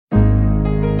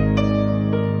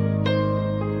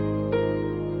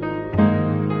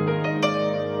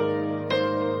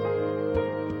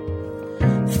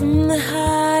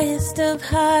highest of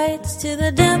heights to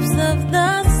the depths of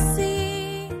the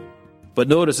sea. But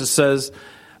notice it says,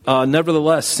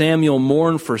 nevertheless, Samuel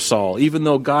mourned for Saul, even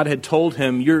though God had told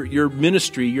him, your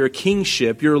ministry, your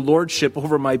kingship, your lordship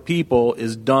over my people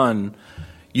is done.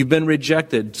 You've been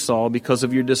rejected, Saul, because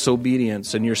of your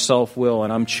disobedience and your self-will,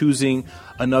 and I'm choosing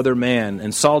another man.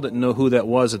 And Saul didn't know who that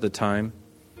was at the time,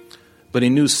 but he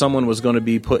knew someone was going to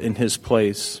be put in his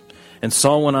place. And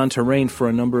Saul went on to reign for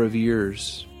a number of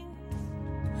years.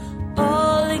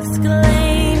 All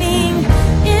exclaiming,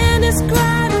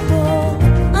 indescribable,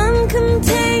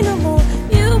 uncontainable,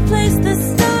 you place the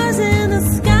stars in the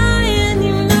sky and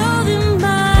you know them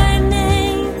by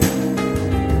name.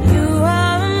 You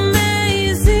are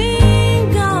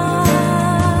amazing,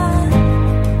 God.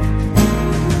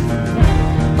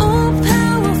 All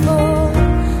powerful,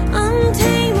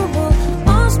 untamable,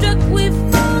 awestruck we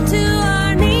fall to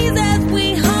our knees as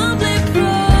we humbly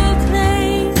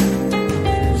proclaim.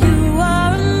 You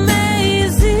are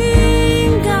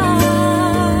amazing, God.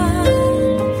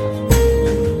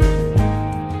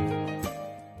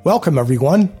 Welcome,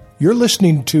 everyone. You're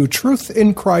listening to Truth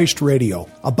in Christ Radio,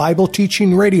 a Bible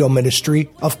teaching radio ministry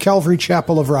of Calvary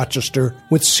Chapel of Rochester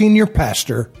with Senior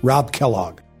Pastor Rob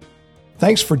Kellogg.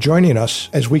 Thanks for joining us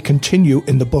as we continue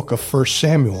in the book of 1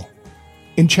 Samuel.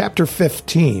 In chapter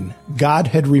 15, God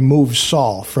had removed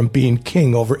Saul from being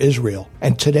king over Israel,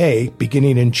 and today,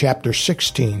 beginning in chapter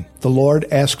 16, the Lord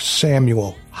asks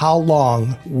Samuel, "How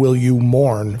long will you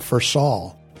mourn for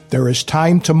Saul?" There is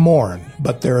time to mourn,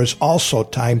 but there is also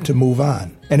time to move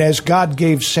on. And as God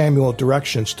gave Samuel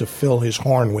directions to fill his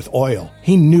horn with oil,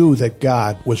 he knew that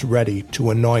God was ready to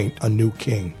anoint a new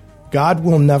king. God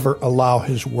will never allow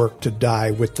his work to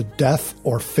die with the death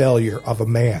or failure of a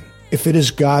man. If it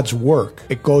is God's work,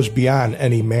 it goes beyond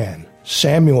any man.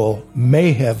 Samuel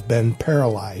may have been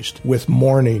paralyzed with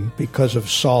mourning because of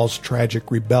Saul's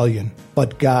tragic rebellion,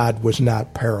 but God was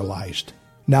not paralyzed.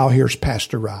 Now here's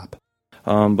Pastor Rob.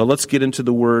 But let's get into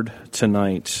the Word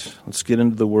tonight. Let's get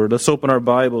into the Word. Let's open our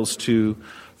Bibles to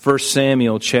 1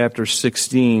 Samuel chapter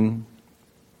 16.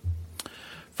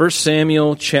 1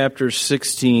 Samuel chapter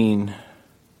 16.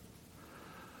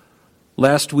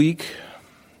 Last week,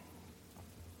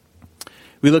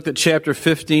 we looked at chapter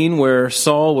 15 where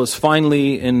Saul was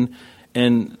finally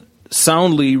and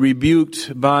soundly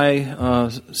rebuked by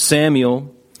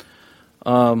Samuel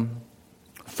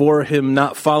for him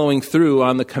not following through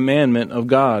on the commandment of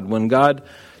God. When God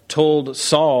told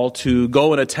Saul to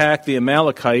go and attack the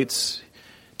Amalekites,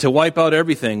 to wipe out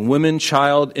everything, women,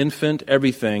 child, infant,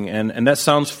 everything. And that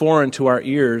sounds foreign to our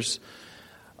ears.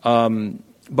 But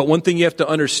one thing you have to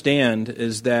understand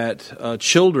is that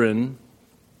children,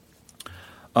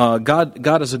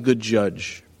 God is a good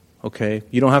judge, okay?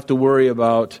 You don't have to worry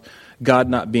about God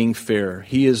not being fair.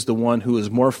 He is the one who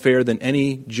is more fair than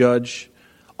any judge.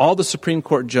 All the Supreme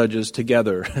Court judges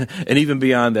together, and even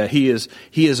beyond that, He is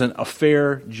a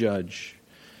fair judge.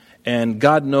 And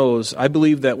God knows, I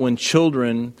believe that when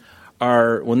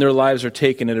their lives are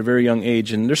taken at a very young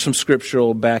age, and there's some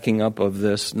scriptural backing up of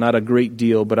this, not a great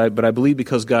deal, but I believe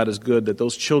because God is good, that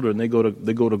those children, they go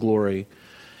to glory.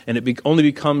 And it only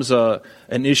becomes an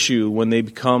issue when they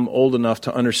become old enough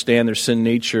to understand their sin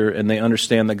nature and they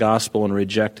understand the gospel and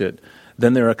reject it.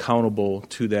 Then they're accountable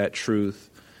to that truth.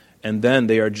 And then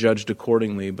they are judged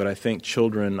accordingly. But I think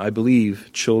I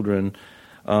believe children,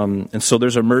 and so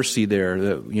there's a mercy there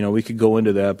that, we could go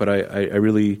into that, but I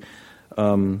really,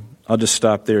 I'll just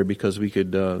stop there because we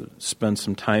could spend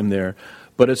some time there.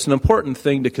 But it's an important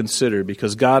thing to consider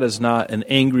because God is not an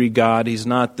angry God. He's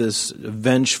not this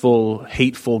vengeful,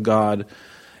 hateful God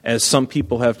as some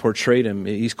people have portrayed him.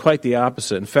 He's quite the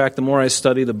opposite. In fact, the more I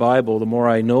study the Bible, the more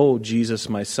I know Jesus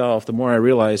myself, the more I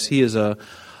realize he is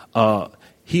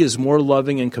more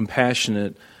loving and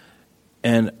compassionate,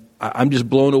 and I'm just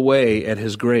blown away at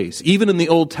his grace. Even in the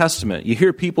Old Testament, you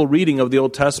hear people reading of the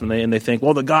Old Testament, and they think,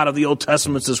 well, the God of the Old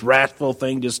Testament is this wrathful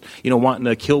thing, just wanting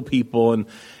to kill people, and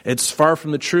it's far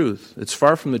from the truth. It's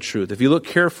far from the truth. If you look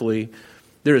carefully,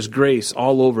 there is grace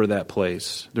all over that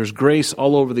place. There's grace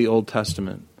all over the Old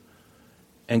Testament.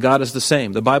 And God is the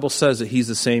same. The Bible says that He's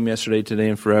the same yesterday, today,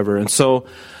 and forever. And so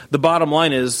the bottom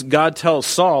line is God tells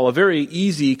Saul a very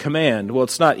easy command. Well,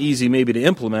 it's not easy maybe to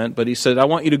implement, but He said, I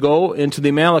want you to go into the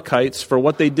Amalekites for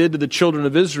what they did to the children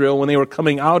of Israel when they were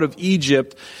coming out of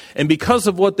Egypt. And because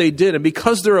of what they did, and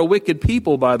because they're a wicked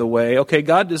people, by the way, okay,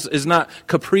 God is not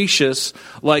capricious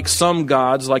like some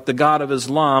gods, like the God of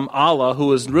Islam, Allah,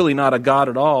 who is really not a God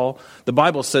at all. The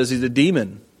Bible says He's a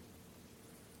demon.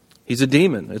 He's a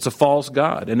demon. It's a false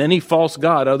god. And any false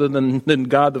god other than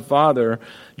God the Father,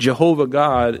 Jehovah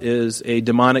God, is a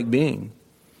demonic being.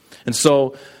 And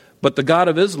so But the God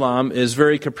of Islam is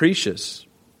very capricious.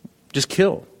 Just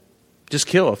kill. Just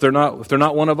kill. If they're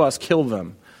not one of us, kill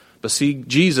them. But see,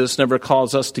 Jesus never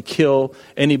calls us to kill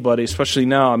anybody, especially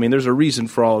now. I mean, there's a reason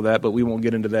for all of that, but we won't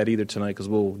get into that either tonight because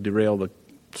we'll derail the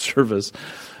service.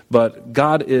 But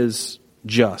God is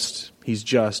just. He's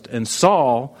just. And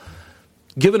Saul,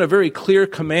 given a very clear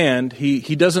command,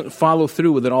 he doesn't follow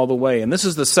through with it all the way. And this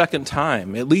is the second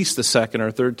time, at least the second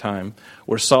or third time,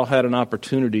 where Saul had an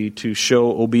opportunity to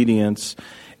show obedience,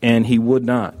 and he would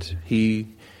not. He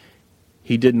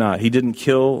did not. He didn't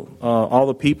kill all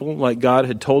the people like God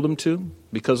had told him to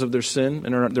because of their sin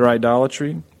and their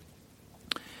idolatry.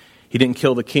 He didn't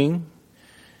kill the king.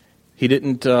 He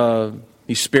didn't.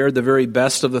 He spared the very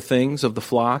best of the things of the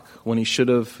flock when he should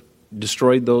have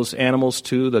destroyed those animals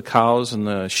too, the cows and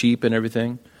the sheep and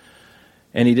everything.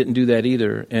 And he didn't do that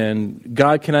either. And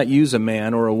God cannot use a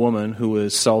man or a woman who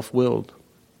is self-willed,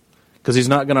 because he's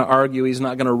not going to argue. He's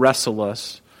not going to wrestle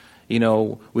us. You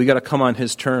know, we got to come on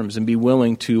his terms and be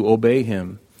willing to obey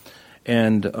him.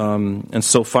 And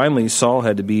so finally Saul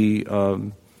had to be,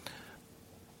 the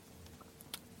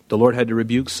Lord had to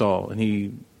rebuke Saul, and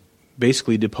he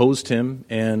basically deposed him.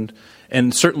 And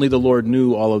certainly the Lord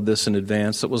knew all of this in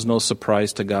advance. It was no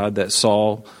surprise to God that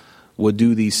Saul would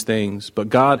do these things. But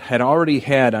God had already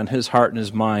had on his heart and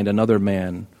his mind another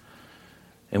man.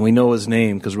 And we know his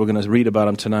name because we're going to read about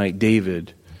him tonight,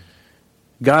 David.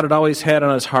 God had always had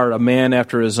on his heart a man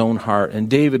after his own heart, and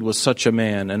David was such a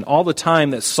man. And all the time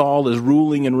that Saul is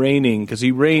ruling and reigning, because he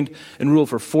reigned and ruled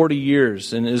for 40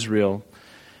 years in Israel,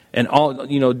 and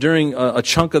during a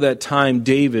chunk of that time,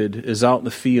 David is out in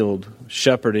the field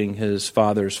shepherding his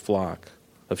father's flock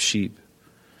of sheep.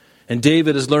 And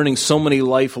David is learning so many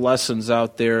life lessons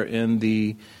out there in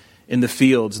the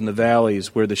fields, in the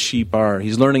valleys where the sheep are.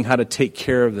 He's learning how to take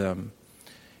care of them.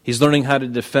 He's learning how to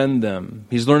defend them.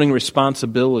 He's learning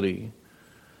responsibility.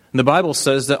 And the Bible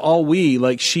says that all we,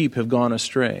 like sheep, have gone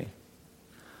astray.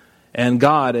 And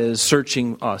God is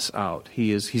searching us out.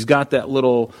 He's got that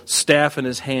little staff in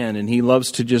his hand, and he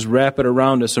loves to just wrap it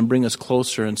around us and bring us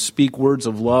closer and speak words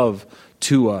of love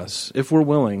to us, if we're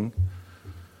willing.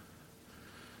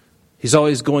 He's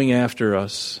always going after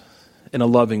us in a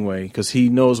loving way, because he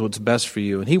knows what's best for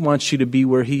you, and he wants you to be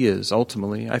where he is,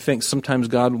 ultimately. I think sometimes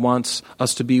God wants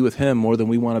us to be with him more than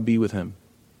we want to be with him.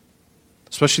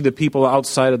 Especially the people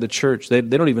outside of the church. They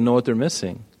don't even know what they're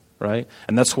missing, right?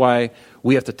 And that's why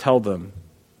we have to tell them.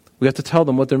 We have to tell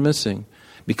them what they're missing,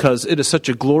 because it is such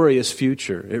a glorious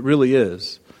future. It really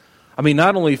is. I mean,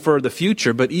 not only for the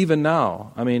future, but even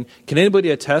now. I mean, can anybody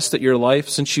attest that your life,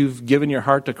 since you've given your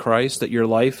heart to Christ, that your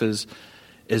life is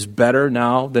better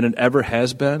now than it ever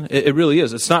has been? It really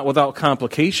is. It's not without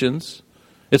complications.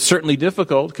 It's certainly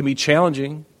difficult. It can be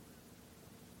challenging.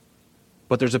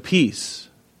 But there's a peace.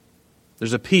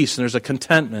 There's a peace, and there's a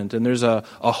contentment, and there's a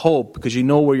hope, because you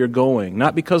know where you're going.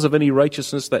 Not because of any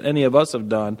righteousness that any of us have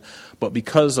done, but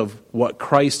because of what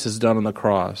Christ has done on the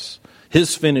cross.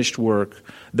 His finished work,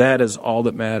 that is all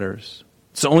that matters.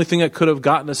 It's the only thing that could have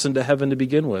gotten us into heaven to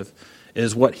begin with,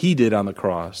 is what he did on the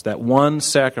cross, that one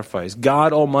sacrifice.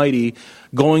 God Almighty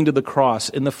going to the cross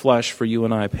in the flesh for you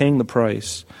and I, paying the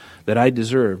price that I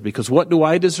deserve. Because what do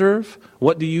I deserve?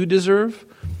 What do you deserve?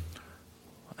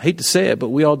 I hate to say it, but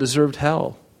we all deserved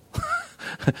hell.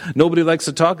 Nobody likes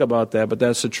to talk about that, but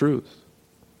that's the truth.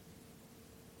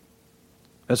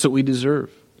 That's what we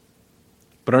deserve.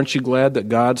 But aren't you glad that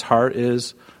God's heart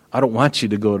is, I don't want you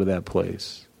to go to that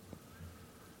place.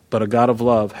 But a God of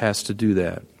love has to do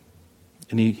that.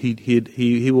 And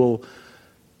he will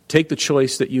take the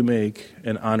choice that you make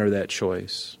and honor that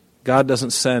choice. God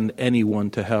doesn't send anyone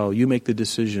to hell. You make the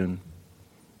decision.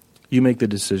 You make the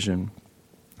decision.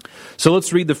 So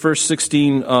let's read the first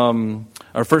 13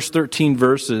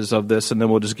 verses of this, and then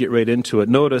we'll just get right into it.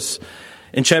 Notice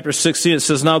in chapter 16 it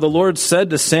says, "Now the Lord said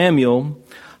to Samuel,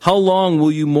 how long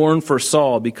will you mourn for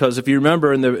Saul?" Because if you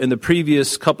remember in the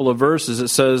previous couple of verses, it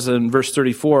says in verse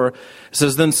 34, it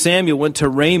says, "Then Samuel went to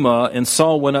Ramah, and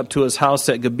Saul went up to his house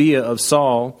at Gibeah of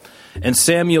Saul. And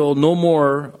Samuel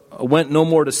went no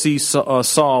more to see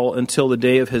Saul until the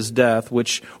day of his death,"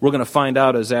 which we're going to find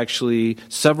out is actually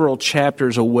several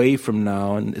chapters away from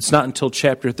now. And it's not until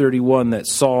chapter 31 that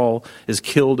Saul is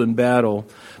killed in battle.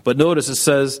 But notice it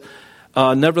says,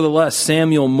 "Nevertheless,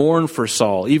 Samuel mourned for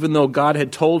Saul," even though God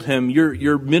had told him,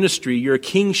 your ministry, your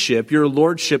kingship, your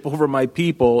lordship over my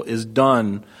people is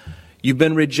done. You've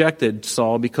been rejected,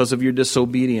 Saul, because of your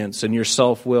disobedience and your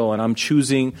self-will, and I'm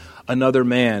choosing another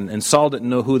man. And Saul didn't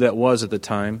know who that was at the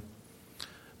time,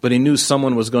 but he knew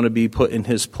someone was going to be put in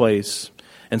his place.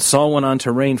 And Saul went on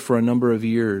to reign for a number of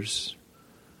years.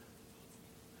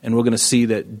 And we're going to see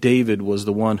that David was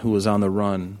the one who was on the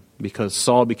run because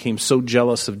Saul became so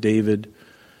jealous of David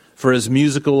for his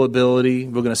musical ability.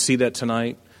 We're going to see that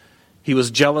tonight. He was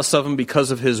jealous of him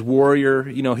because of his warrior.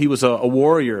 You know, he was a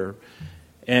warrior,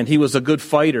 and he was a good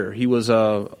fighter. He was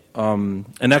an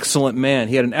excellent man.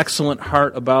 He had an excellent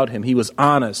heart about him. He was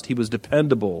honest. He was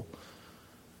dependable.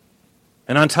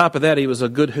 And on top of that, he was a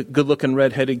good-looking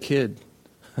red-headed kid.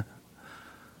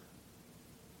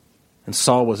 And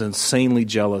Saul was insanely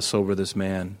jealous over this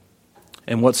man.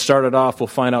 And what started off, we'll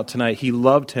find out tonight, he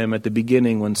loved him at the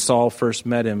beginning when Saul first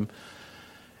met him.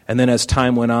 And then as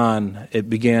time went on,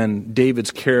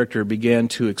 David's character began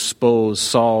to expose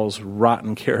Saul's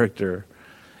rotten character.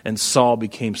 And Saul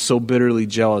became so bitterly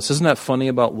jealous. Isn't that funny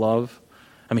about love?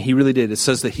 I mean, he really did. It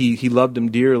says that he loved him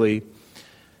dearly.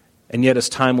 And yet as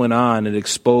time went on, it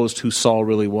exposed who Saul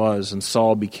really was. And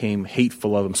Saul became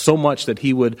hateful of him so much that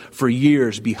he would, for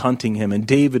years, be hunting him. And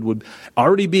David would,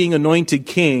 already being anointed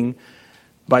king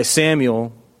by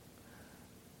Samuel,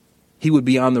 he would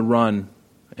be on the run.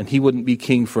 And he wouldn't be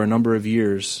king for a number of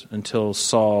years until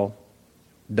Saul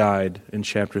died in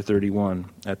chapter 31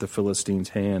 at the Philistines'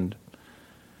 hand.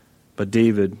 But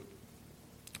David,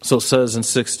 so it says in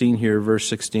 16 here,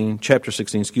 chapter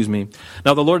 16.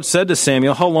 Now the Lord said to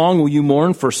Samuel, how long will you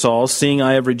mourn for Saul, seeing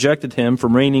I have rejected him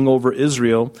from reigning over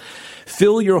Israel?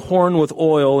 Fill your horn with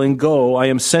oil and go. I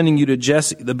am sending you to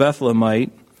Jesse the Bethlehemite,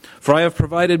 for I have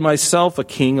provided myself a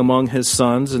king among his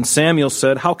sons. And Samuel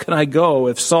said, how can I go?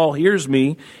 If Saul hears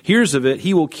of it,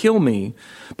 he will kill me.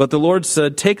 But the Lord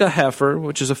said, take a heifer,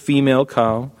 which is a female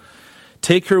cow,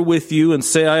 take her with you and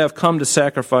say, I have come to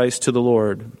sacrifice to the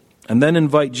Lord. And then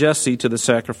invite Jesse to the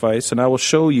sacrifice, and I will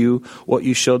show you what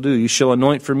you shall do. You shall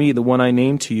anoint for me the one I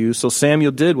named to you. So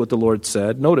Samuel did what the Lord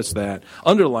said. Notice that.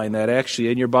 Underline that, actually,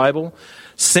 in your Bible.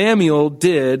 Samuel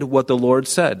did what the Lord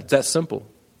said. It's that simple.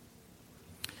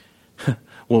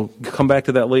 We'll come back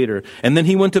to that later. And then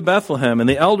he went to Bethlehem, and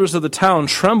the elders of the town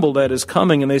trembled at his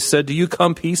coming, and they said, do you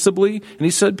come peaceably? And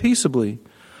he said, peaceably.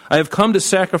 I have come to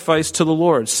sacrifice to the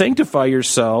Lord. Sanctify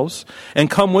yourselves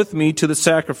and come with me to the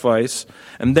sacrifice.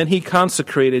 And then he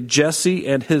consecrated Jesse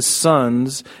and his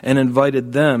sons and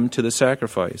invited them to the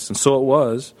sacrifice. And so it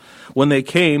was, when they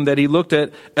came, that he looked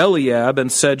at Eliab and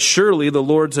said, surely the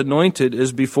Lord's anointed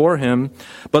is before him.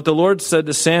 But the Lord said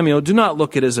to Samuel, do not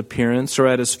look at his appearance or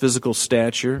at his physical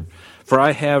stature, for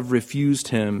I have refused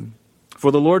him.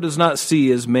 For the Lord does not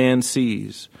see as man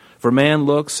sees. For man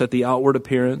looks at the outward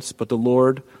appearance, but the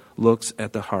Lord looks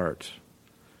at the heart.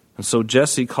 And so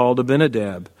Jesse called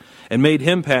Abinadab and made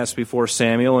him pass before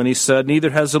Samuel, and he said, neither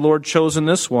has the Lord chosen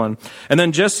this one. And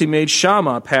then Jesse made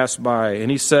Shammah pass by, and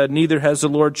he said, neither has the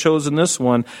Lord chosen this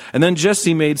one. And then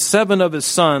Jesse made 7 of his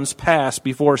sons pass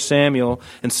before Samuel,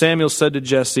 and Samuel said to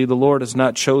Jesse, the Lord has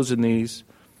not chosen these.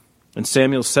 And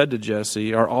Samuel said to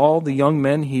Jesse, are all the young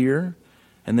men here?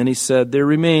 And then he said, there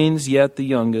remains yet the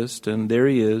youngest, and there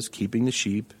he is, keeping the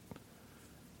sheep.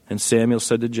 And Samuel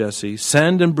said to Jesse,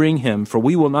 send and bring him, for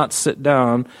we will not sit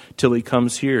down till he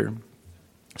comes here.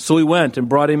 So he went and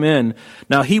brought him in.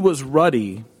 Now he was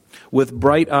ruddy, with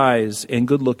bright eyes and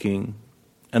good looking.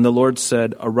 And the Lord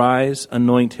said, arise,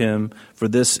 anoint him, for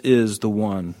this is the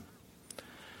one.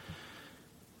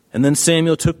 And then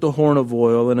Samuel took the horn of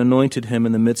oil and anointed him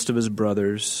in the midst of his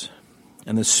brothers.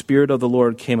 And the Spirit of the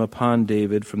Lord came upon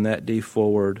David from that day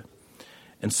forward.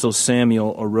 And so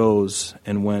Samuel arose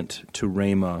and went to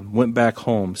Ramah, went back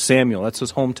home. Samuel, that's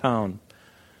his hometown.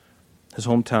 His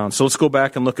hometown. So let's go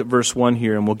back and look at verse 1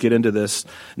 here, and we'll get into this.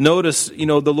 Notice,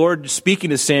 the Lord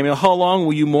speaking to Samuel, how long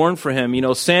will you mourn for him?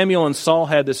 Samuel and Saul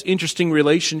had this interesting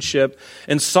relationship,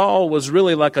 and Saul was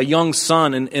really like a young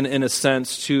son in a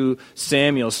sense to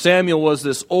Samuel. Samuel was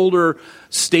this older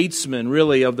statesman,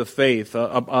 really, of the faith,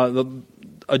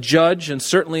 a judge and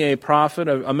certainly a prophet,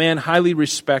 a man highly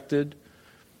respected.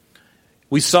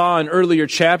 We saw in earlier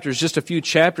chapters, just a few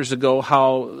chapters ago,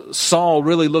 how Saul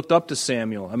really looked up to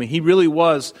Samuel. I mean, he really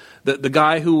was the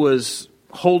guy who was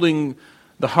holding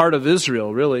the heart of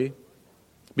Israel, really,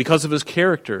 because of his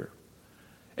character.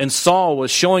 And Saul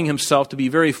was showing himself to be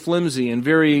very flimsy and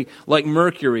very like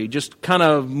Mercury, just kind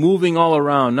of moving all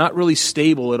around, not really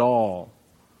stable at all.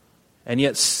 And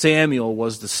yet Samuel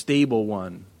was the stable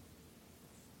one.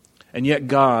 And yet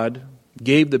God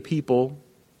gave the people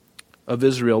of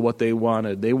Israel what they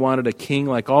wanted. They wanted a king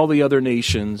like all the other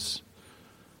nations.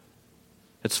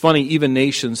 It's funny, even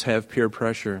nations have peer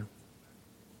pressure.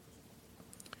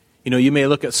 You may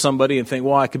look at somebody and think,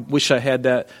 well, I wish I had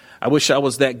that. I wish I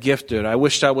was that gifted. I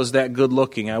wish I was that good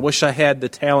looking. I wish I had the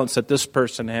talents that this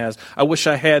person has. I wish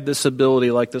I had this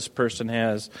ability like this person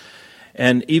has.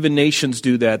 And even nations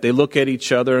do that. They look at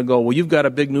each other and go, well, you've got a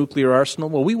big nuclear arsenal.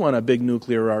 Well, we want a big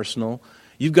nuclear arsenal.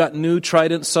 You've got new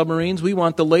Trident submarines. We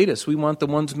want the latest. We want the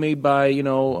ones made by,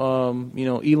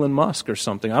 Elon Musk or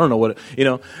something. I don't know what,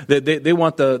 they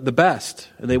want the best.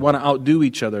 And they want to outdo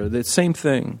each other. The same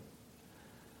thing.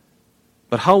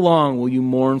 But how long will you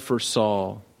mourn for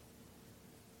Saul?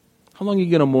 How long are you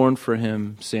going to mourn for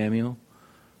him, Samuel?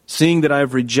 Seeing that I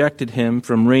have rejected him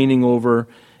from reigning over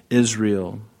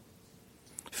Israel.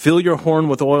 Fill your horn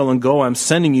with oil and go. I'm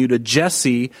sending you to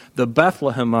Jesse the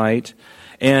Bethlehemite.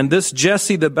 And this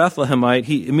Jesse the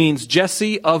Bethlehemite, it means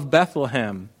Jesse of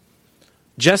Bethlehem.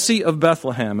 Jesse of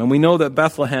Bethlehem. And we know that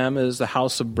Bethlehem is the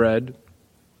house of bread.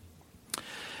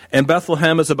 And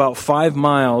Bethlehem is about 5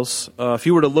 miles. If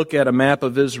you were to look at a map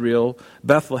of Israel,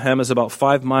 Bethlehem is about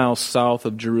 5 miles south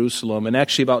of Jerusalem, and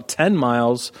actually about 10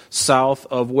 miles south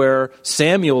of where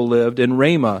Samuel lived in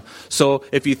Ramah. So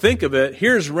if you think of it,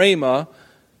 here's Ramah,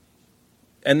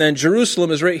 and then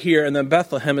Jerusalem is right here, and then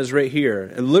Bethlehem is right here.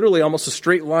 And literally almost a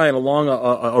straight line along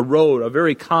a road, a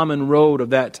very common road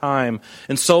of that time.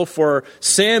 And so for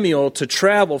Samuel to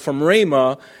travel from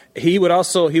Ramah, he would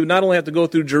not only have to go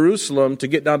through Jerusalem to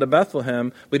get down to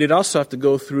Bethlehem, but he'd also have to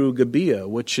go through Gibeah,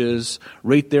 which is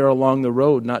right there along the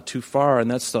road, not too far, and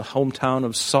that's the hometown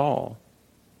of Saul.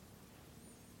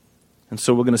 And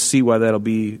so we're going to see why that'll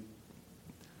be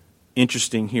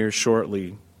interesting here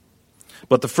shortly.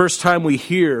 But the first time we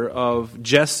hear of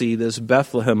Jesse, this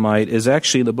Bethlehemite, is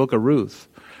actually in the book of Ruth.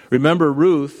 Remember,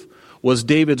 Ruth was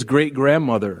David's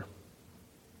great-grandmother.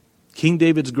 King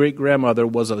David's great-grandmother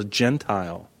was a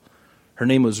Gentile. Her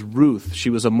name was Ruth. She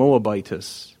was a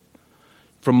Moabitess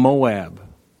from Moab.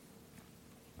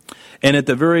 And at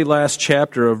the very last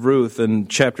chapter of Ruth, in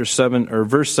chapter 7 or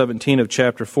verse 17 of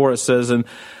chapter 4, it says, And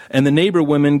the neighbor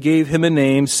women gave him a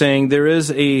name, saying, There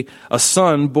is a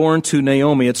son born to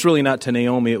Naomi. It's really not to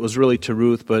Naomi, it was really to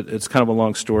Ruth, but it's kind of a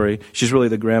long story. She's really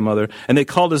the grandmother. And they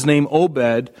called his name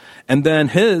Obed, and then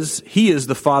he is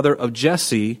the father of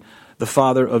Jesse, the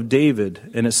father of David.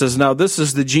 And it says, Now this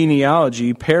is the genealogy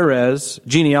of Perez.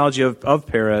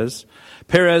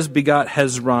 Perez begot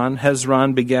Hezron.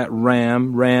 Hezron begat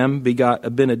Ram. Ram begot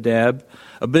Abinadab.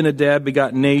 Abinadab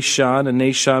begot Nahshon, and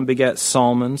Nahshon begat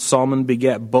Salmon. Salmon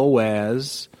begat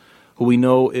Boaz, who we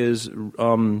know is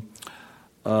Ruth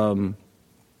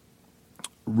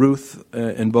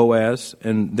and Boaz,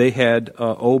 and they had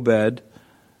Obed.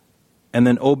 And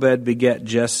then Obed begat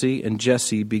Jesse, and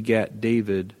Jesse begat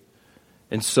David.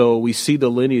 And so we see the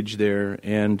lineage there,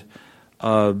 and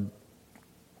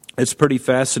it's pretty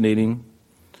fascinating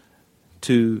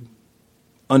to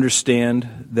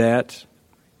understand that.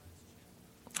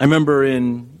 I remember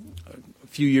a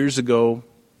few years ago,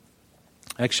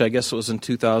 actually I guess it was in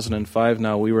 2005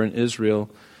 now, we were in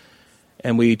Israel,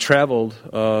 and we traveled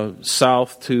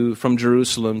south from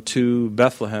Jerusalem to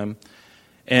Bethlehem,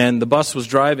 and the bus was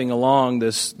driving along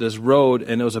this road,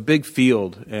 and it was a big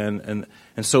field, and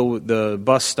so the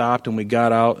bus stopped, and we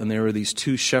got out, and there were these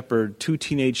two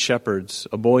teenage shepherds,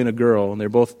 a boy and a girl, and they're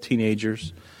both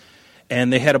teenagers.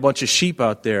 And they had a bunch of sheep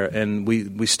out there, and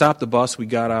we stopped the bus, we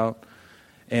got out,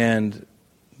 and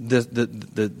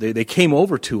they came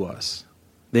over to us.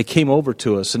 They came over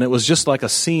to us, and it was just like a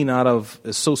scene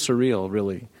it's so surreal,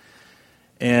 really.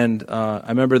 And I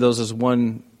remember there was this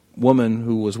one woman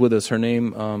who was with us, her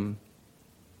name,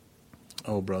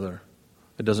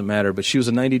 it doesn't matter, but she was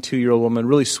a 92-year-old woman,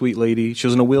 really sweet lady. She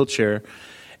was in a wheelchair,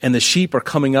 and the sheep are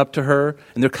coming up to her,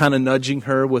 and they're kind of nudging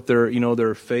her with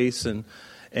their face,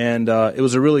 and it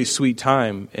was a really sweet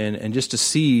time, and just to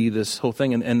see this whole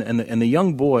thing, and the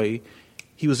young boy,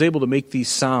 he was able to make these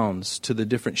sounds to the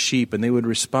different sheep, and they would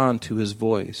respond to his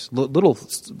voice, little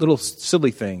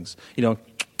silly things,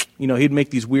 he'd make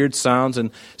these weird sounds,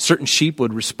 and certain sheep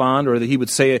would respond, or that he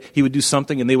would do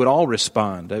something, and they would all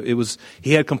respond.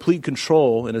 He had complete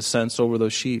control, in a sense, over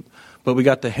those sheep. But we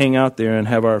got to hang out there and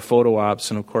have our photo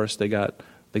ops, and of course they got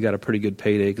a pretty good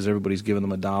payday because everybody's giving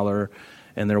them $1.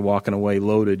 And they're walking away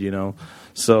loaded,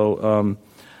 So,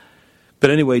 but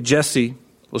anyway, Jesse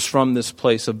was from this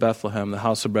place of Bethlehem, the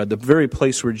house of bread, the very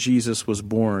place where Jesus was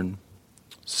born,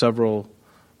 several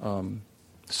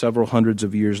hundreds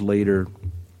of years later.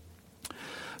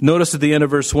 Notice at the end of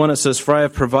verse 1 it says, For I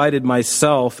have provided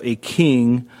myself a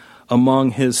king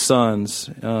among his sons.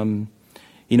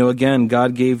 Again,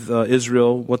 God gave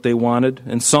Israel what they wanted.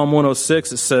 In Psalm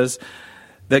 106 it says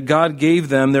that God gave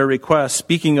them their request.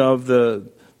 Speaking of the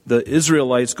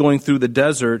Israelites going through the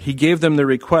desert, he gave them their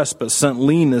request but sent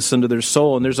leanness into their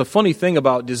soul. And there's a funny thing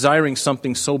about desiring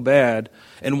something so bad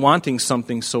and wanting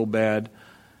something so bad.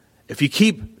 If you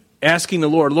keep asking the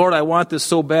Lord, Lord, I want this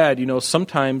so bad.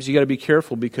 Sometimes you got to be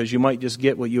careful because you might just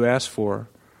get what you asked for.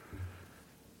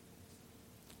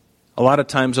 A lot of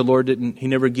times the Lord He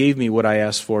never gave me what I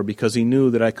asked for because He knew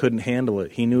that I couldn't handle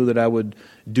it. He knew that I would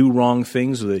do wrong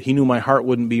things with it. He knew my heart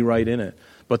wouldn't be right in it.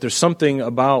 But there's something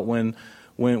about when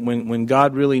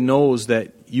God really knows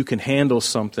that you can handle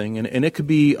something, and it could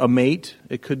be a mate,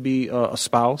 it could be a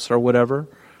spouse or whatever.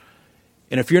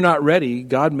 And if you're not ready,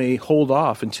 God may hold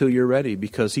off until you're ready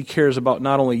because He cares about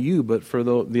not only you, but for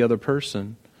the other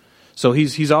person. So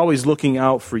He's always looking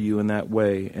out for you in that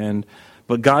way.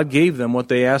 But God gave them what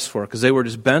they asked for because they were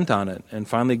just bent on it. And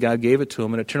finally God gave it to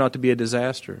them, and it turned out to be a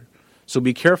disaster. So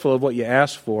be careful of what you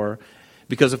ask for,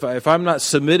 because if I'm not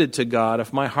submitted to God,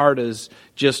 if my heart is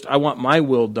just, I want my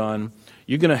will done,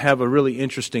 you're going to have a really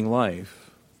interesting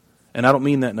life. And I don't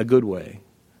mean that in a good way.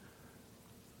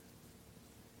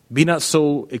 Be not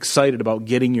so excited about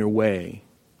getting your way,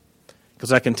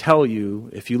 because I can tell you,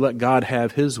 if you let God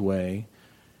have His way,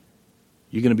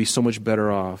 you're going to be so much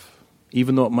better off.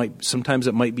 Even though sometimes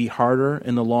it might be harder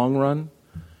in the long run,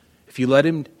 if you let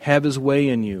Him have His way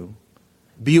in you,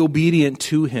 be obedient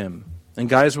to Him. And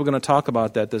guys, we're going to talk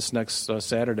about that this next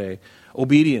Saturday.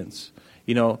 Obedience.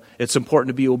 It's important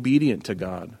to be obedient to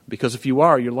God, because if you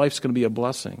are, your life's going to be a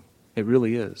blessing. It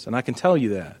really is. And I can tell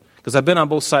you that, because I've been on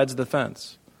both sides of the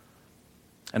fence.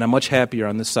 And I'm much happier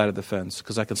on this side of the fence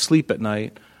because I can sleep at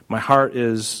night. My heart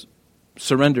is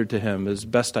surrendered to Him as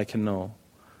best I can know.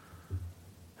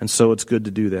 And so it's good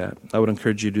to do that. I would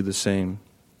encourage you to do the same.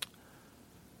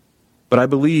 But I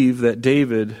believe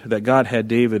that God had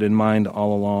David in mind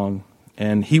all along.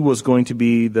 And he was going to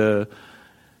be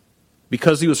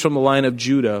because he was from the line of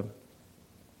Judah,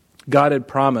 God had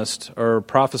promised or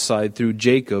prophesied through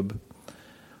Jacob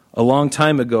a long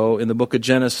time ago in the book of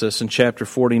Genesis in chapter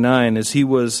 49, as he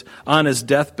was on his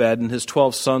deathbed and his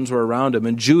 12 sons were around him,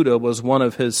 and Judah was one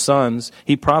of his sons.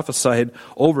 He prophesied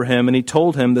over him, and he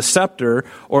told him, the scepter,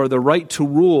 or the right to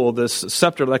rule, this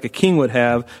scepter like a king would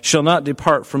have, shall not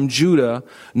depart from Judah,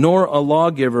 nor a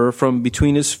lawgiver from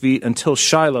between his feet until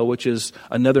Shiloh, which is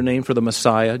another name for the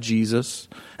Messiah, Jesus,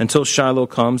 until Shiloh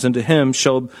comes, and to him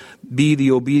shall be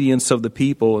the obedience of the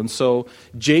people. And so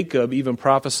Jacob even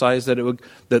prophesies that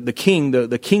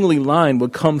the kingly line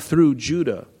would come through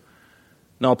Judah.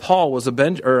 Now Saul was a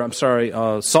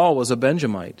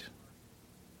Benjamite,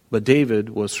 but David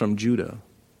was from Judah.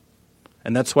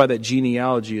 And that's why that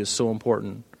genealogy is so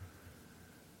important.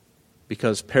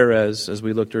 Because Perez, as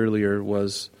we looked earlier,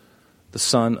 was the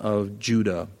son of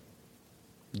Judah.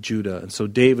 And so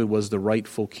David was the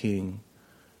rightful king.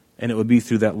 And it would be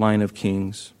through that line of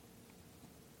kings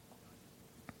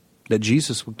that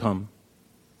Jesus would come.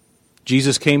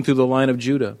 Jesus came through the line of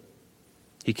Judah.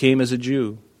 He came as a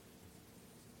Jew.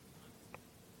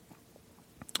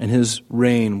 And His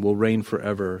reign will reign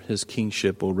forever. His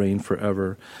kingship will reign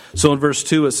forever. So in verse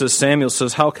 2 it says, Samuel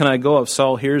says, how can I go? If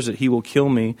Saul hears it, he will kill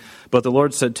me. But the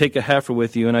Lord said, take a heifer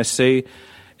with you. And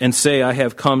say, I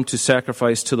have come to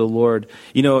sacrifice to the Lord.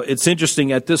 It's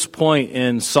interesting, at this point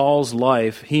in Saul's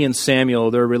life, he and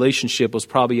Samuel, their relationship was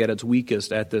probably at its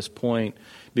weakest at this point,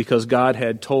 because God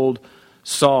had told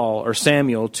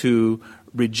Samuel to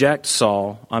reject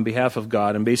Saul on behalf of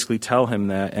God and basically tell him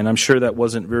that. And I'm sure that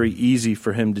wasn't very easy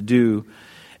for him to do.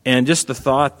 And just the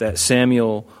thought that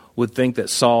Samuel would think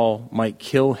that Saul might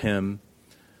kill him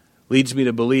leads me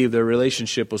to believe their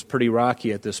relationship was pretty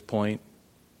rocky at this point.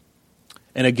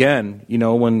 And again,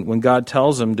 when God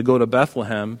tells him to go to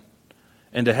Bethlehem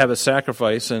and to have a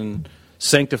sacrifice and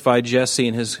sanctify Jesse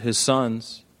and his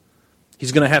sons,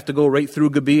 he's going to have to go right through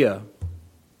Gibeah.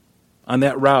 On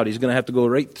that route, he's going to have to go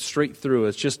right straight through.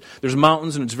 It's just, there's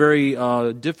mountains and it's very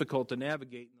difficult to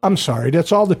navigate. I'm sorry,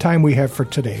 that's all the time we have for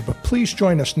today, but please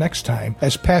join us next time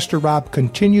as Pastor Rob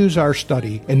continues our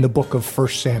study in the book of 1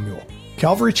 Samuel.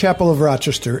 Calvary Chapel of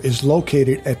Rochester is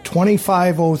located at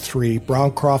 2503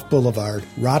 Browncroft Boulevard,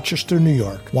 Rochester, New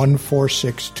York,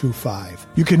 14625.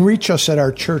 You can reach us at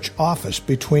our church office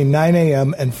between 9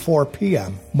 a.m. and 4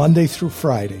 p.m., Monday through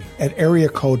Friday, at area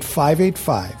code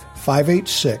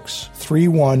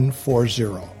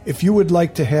 585-586-3140. If you would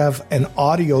like to have an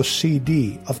audio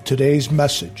CD of today's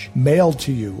message mailed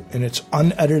to you in its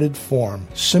unedited form,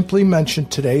 simply mention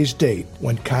today's date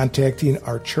when contacting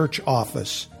our church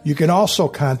office. You can also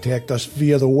contact us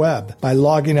via the web by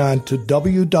logging on to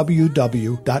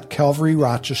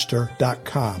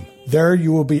www.calvaryrochester.com. There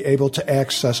you will be able to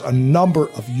access a number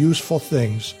of useful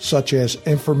things, such as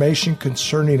information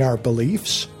concerning our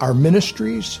beliefs, our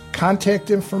ministries, contact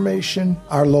information,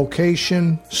 our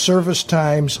location, service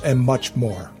times, and much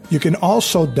more. You can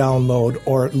also download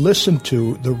or listen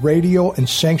to the radio and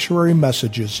sanctuary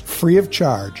messages free of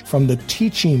charge from the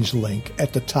teachings link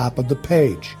at the top of the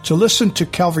page. To listen to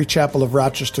Calvary Chapel of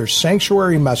Rochester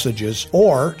sanctuary messages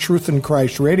or Truth in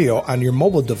Christ Radio on your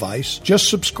mobile device, just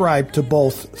subscribe to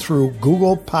both through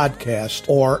Google Podcast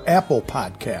or Apple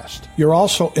Podcast. You're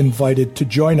also invited to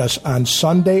join us on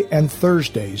Sunday and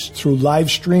Thursdays through live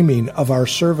streaming of our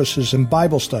services and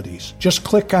Bible studies. Just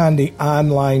click on the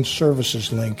online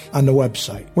services link on the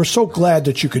website. We're so glad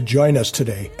that you could join us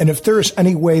today. And if there is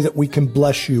any way that we can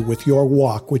bless you with your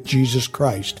walk with Jesus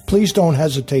Christ, please don't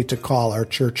hesitate to call our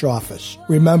church office.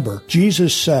 Remember,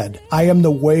 Jesus said, "I am the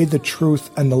way, the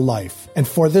truth, and the life. And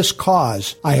for this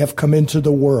cause I have come into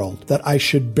the world, that I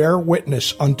should bear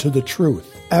witness unto the truth.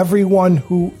 Everyone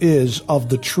who is of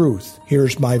the truth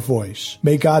hears my voice."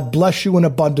 May God bless you in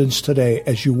abundance today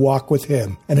as you walk with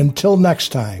Him. And until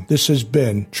next time, this has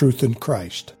been Truth in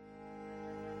Christ.